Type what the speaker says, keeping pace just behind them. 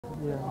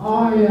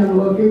I am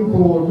looking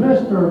for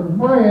Mr.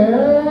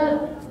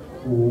 Brett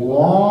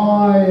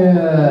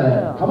Wyatt.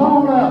 Come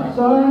on up,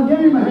 son. Give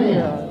him a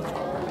hand.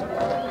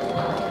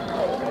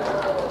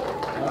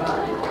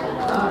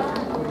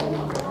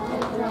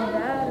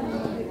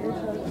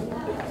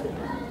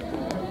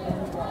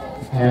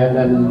 And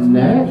the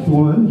next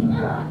one,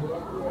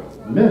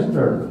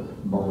 Mr.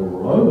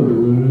 Brody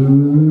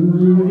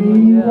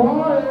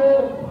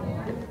Wyatt.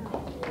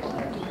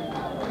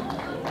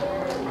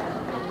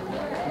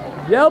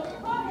 Yep.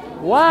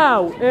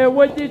 Wow. And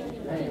when you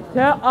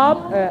tell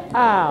up and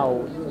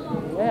out.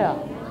 Yeah.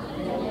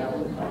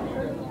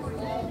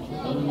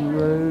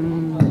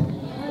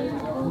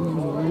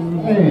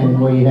 And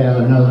we have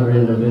another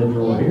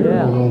individual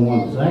here. Hold on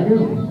 1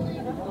 second.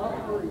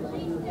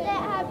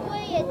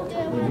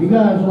 If you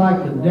guys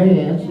like to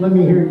dance, let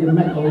me hear you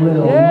make a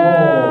little noise.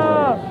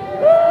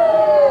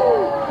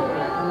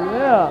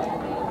 Yeah.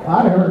 I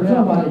heard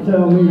somebody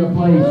tell me to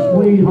play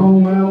Sweet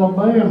Home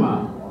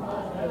Alabama.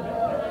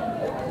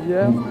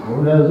 Yeah.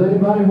 Well, does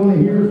anybody want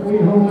to hear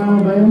Sweet Home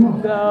Alabama?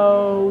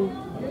 No.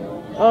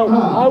 Oh,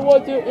 I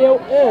want to ill.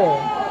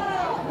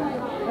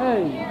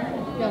 Hey.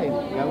 Okay,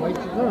 gotta wait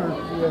your turn.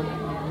 Yeah.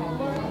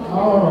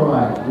 All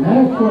right,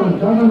 next one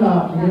coming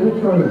up to get a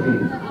trophy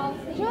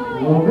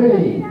will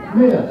be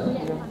Miss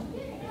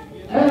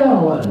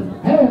Ellen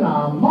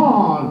Hannah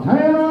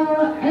Montana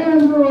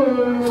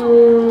Andrews.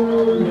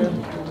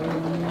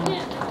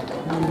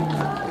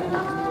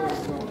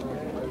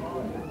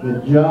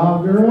 Good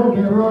job, girl.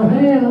 Give her a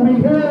hand. Let me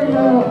hear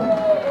you.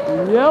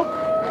 Yep.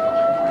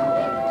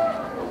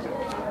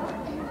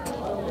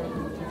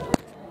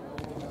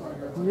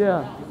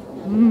 Yeah.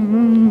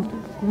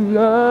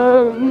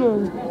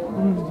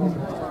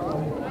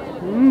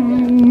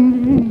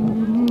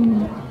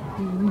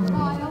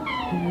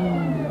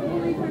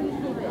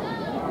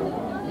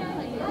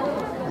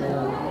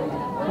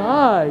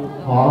 Hi.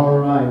 All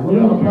right, we're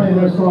going to play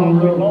this song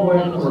real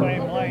quick for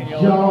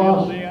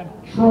Josh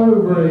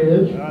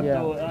Trowbridge.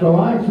 Yeah. So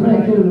I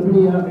expect you to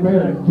be up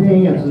there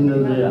dancing to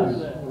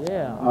this.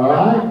 Yeah. All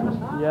right?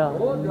 Yeah.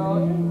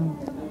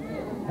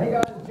 Hey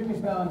guys, Jimmy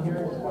Fallon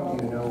here. Just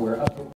want you to know we're up.